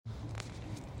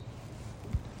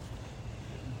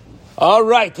All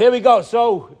right, here we go.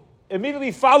 So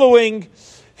immediately following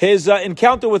his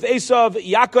encounter with Esav,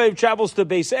 Yaakov travels to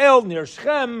Beis El near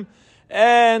Shechem,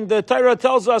 and the Torah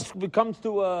tells us it comes to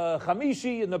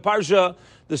Chamishi in the Parsha,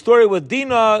 the story with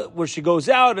Dinah, where she goes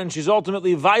out and she's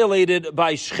ultimately violated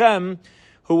by Shechem,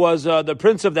 who was the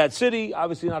prince of that city.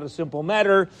 Obviously not a simple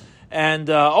matter. And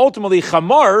ultimately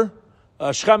Chamar,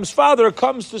 Shechem's father,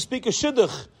 comes to speak a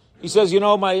shidduch. He says,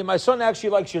 my son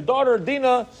actually likes your daughter,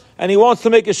 Dinah, and he wants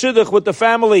to make a shidduch with the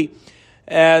family.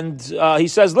 And he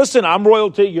says, listen, I'm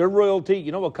royalty, you're royalty.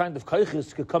 You know what kind of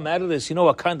kaiches could come out of this? You know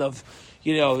what kind of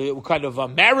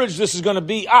marriage this is going to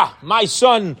be? My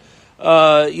son,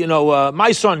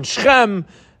 my son Shechem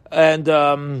and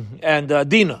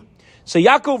Dinah. So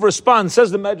Yaakov responds,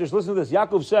 says the Medrash, listen to this.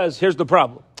 Yaakov says, here's the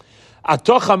problem.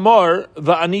 Ato chamor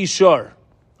va'ani shor.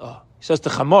 He says to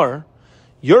Chamor,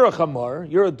 you're a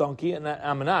chamor, you're a donkey, and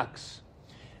I'm an ox.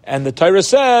 And the Torah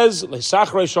says,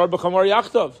 "Leisachrei shor b'chamor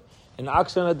yachtov." An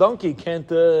ox and a donkey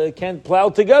can't plow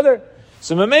together.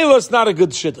 So Mamela is not a good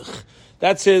shidduch.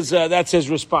 That's his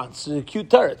response. It's a cute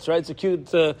teretz, right?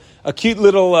 It's a cute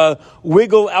little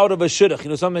wiggle out of a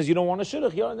shidduch. Sometimes you don't want a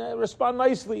shidduch. You respond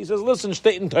nicely. He says, "Listen,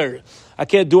 state in Torah. I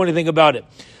can't do anything about it."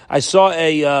 I saw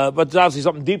but there's obviously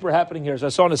something deeper happening here. So I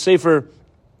saw in a sefer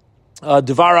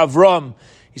Devar Avram.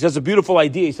 He says a beautiful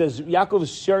idea. He says Yaakov is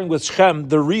sharing with Shechem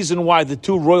the reason why the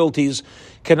two royalties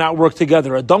cannot work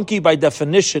together. A donkey, by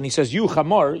definition, he says, you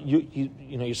Chamar,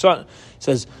 your son. He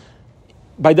says,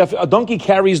 a donkey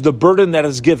carries the burden that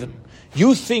is given.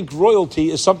 You think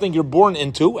royalty is something you're born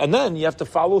into, and then you have to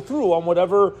follow through on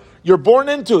whatever you're born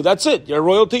into. That's it. You're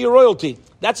royalty, you're royalty.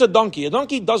 That's a donkey. A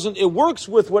donkey it works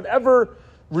with whatever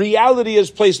reality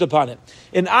is placed upon it.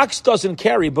 An ox doesn't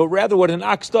carry, but rather what an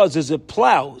ox does is it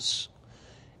plows.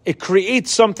 It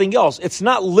creates something else. It's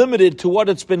not limited to what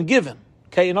it's been given.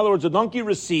 Okay, in other words, a donkey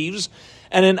receives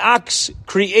and an ox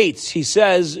creates. He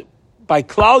says, by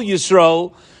Klal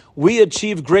Yisrael, we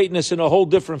achieve greatness in a whole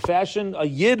different fashion. A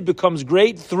yid becomes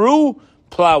great through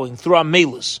plowing, through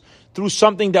amelus, through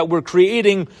something that we're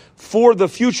creating for the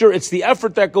future. It's the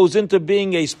effort that goes into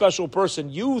being a special person.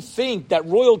 You think that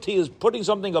royalty is putting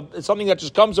something that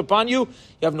just comes upon you.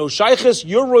 You have no shaykhis.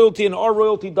 Your royalty and our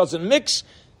royalty doesn't mix.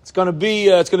 It's going to be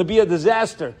a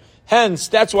disaster. Hence,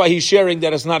 that's why he's sharing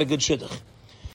that it's not a good shidduch.